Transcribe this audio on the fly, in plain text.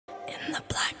in the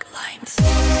black lines.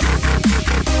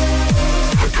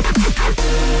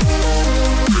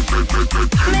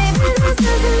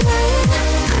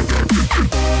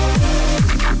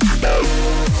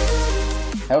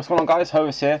 Hey, what's going on guys,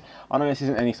 Hovis here. I know this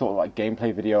isn't any sort of like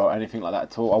gameplay video or anything like that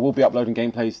at all. I will be uploading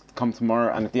gameplays come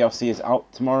tomorrow, and the DLC is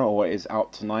out tomorrow, or it is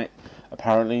out tonight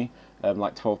apparently,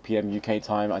 like 12 PM UK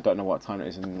time. I don't know what time it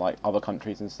is in like other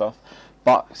countries and stuff.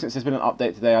 But since there's been an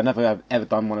update today, I never have ever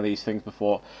done one of these things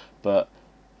before, but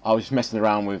I was just messing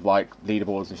around with like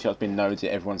leaderboards and shit. I was being nosy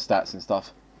at everyone's stats and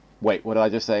stuff. Wait, what did I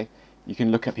just say? You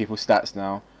can look at people's stats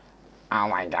now. Oh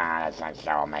my god, that's like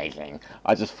so amazing.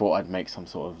 I just thought I'd make some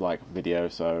sort of like video,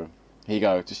 so here you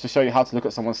go. Just to show you how to look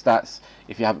at someone's stats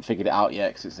if you haven't figured it out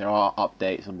yet, because there are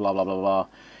updates and blah blah blah blah.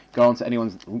 Go on to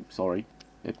anyone's... Oops, sorry.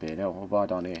 What have I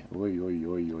done here? Oi, oi,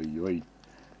 oi, oi, oi.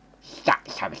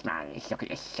 Stats, Hovis man. Let's look at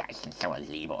your stats and someone's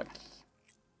leaderboard.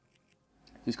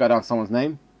 Just go down to someone's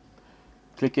name,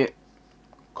 click it,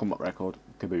 combat record,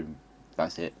 kaboom.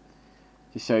 That's it.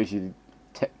 Just shows you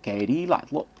Tech KD,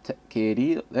 like look, Tech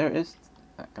KD, there it is.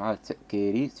 That guy, Tech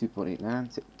KD,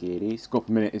 2.89, Tech KD. Score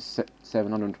per minute is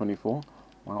 724.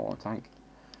 Wow, what a tank.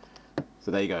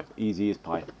 So there you go, easy as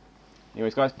pie.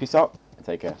 Anyways guys, peace out and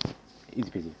take care.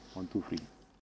 Easy peasy. 1, 2, 3.